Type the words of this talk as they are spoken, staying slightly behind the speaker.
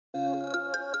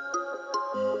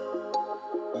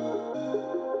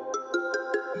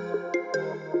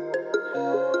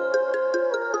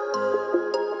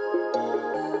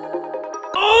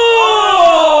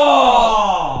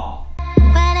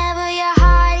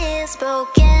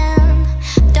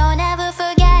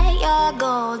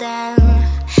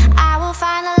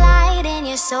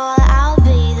soul, I'll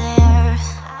be there.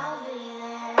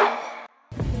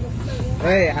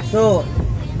 Hei, asu.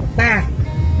 Teh.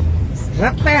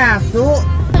 Ngeteh asu.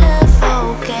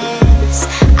 Focus.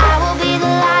 I will be the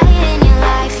light in your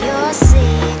life. You'll see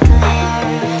it clear.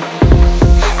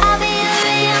 I'll be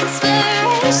your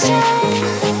inspiration.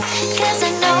 'Cause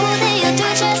I know that you'll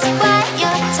do just what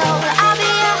you're told. I'll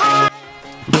be your heart.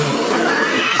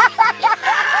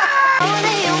 Know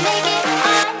that you'll make it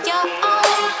on your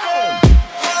own.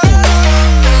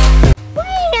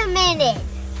 Wait a minute.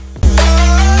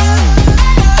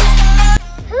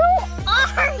 Who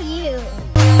are you?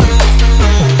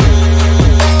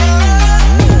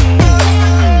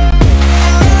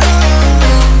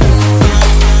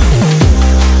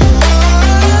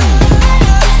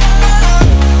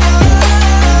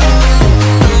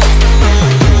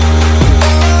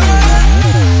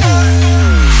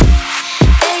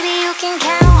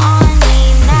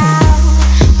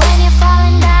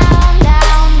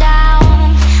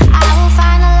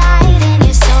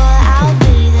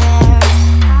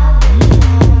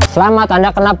 Selamat,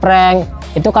 Anda kena prank.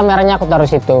 Itu kameranya aku taruh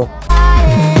situ.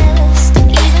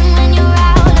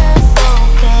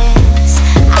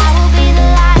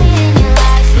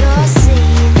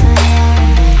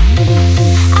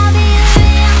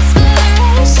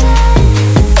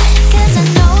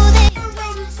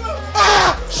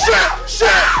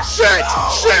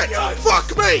 Shit!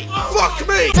 Fuck me!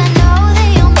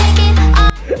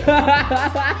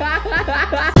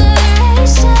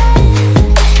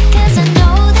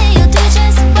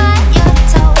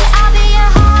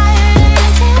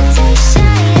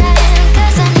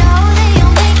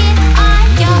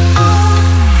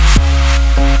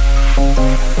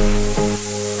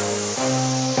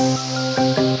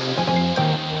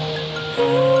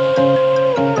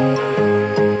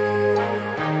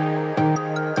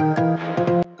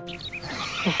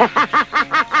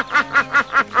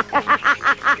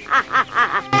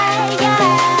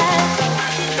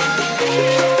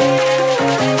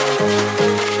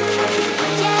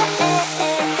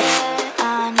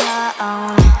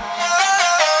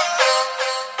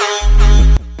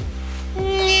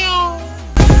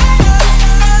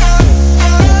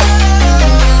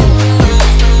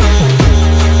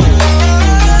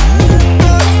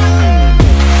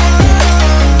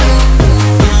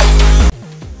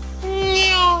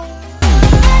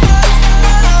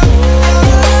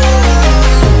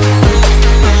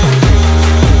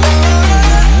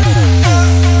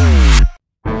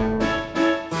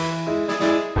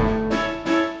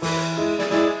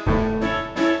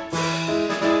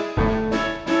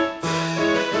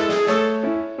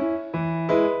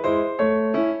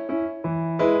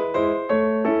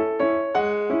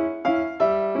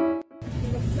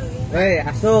 Hei,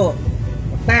 asu.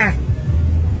 Teh.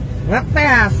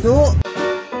 Ngeteh asu.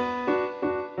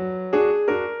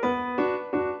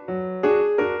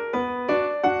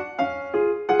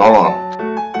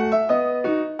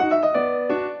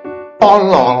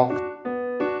 Tolong.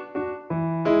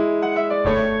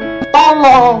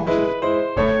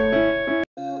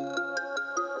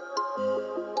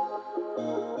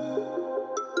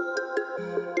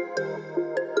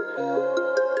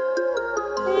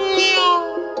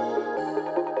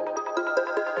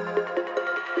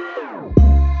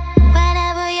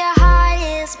 Whenever your heart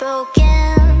is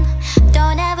broken,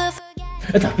 don't ever forget.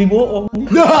 Tapi bohong.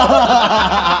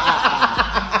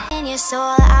 In your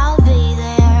soul, I'll be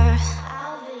there.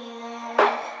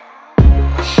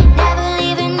 Never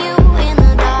leaving you in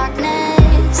the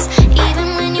darkness,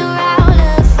 even when you're out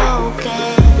of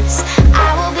focus. I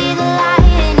will be the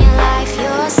light in your life.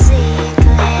 You'll see it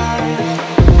clear.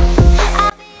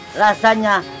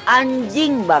 Rasanya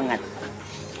anjing banget.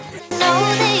 Know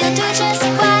that you'll do just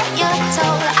what you're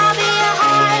told. I'll be your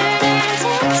heart and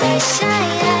temptation.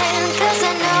 'Cause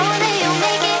I know that you'll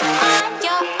make it on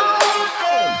your own.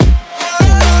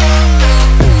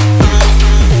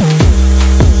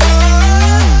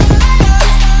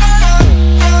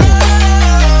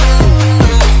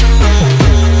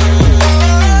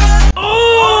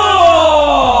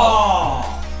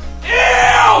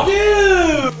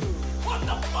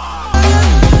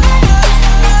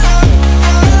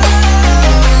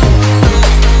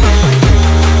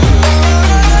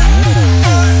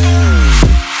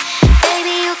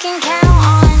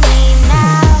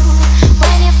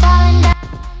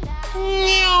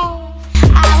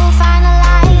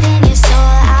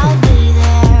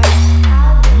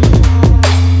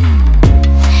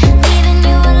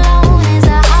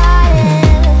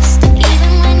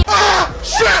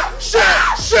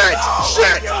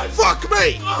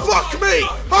 Fuck me!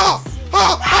 Ha! Ha!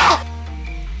 Ha!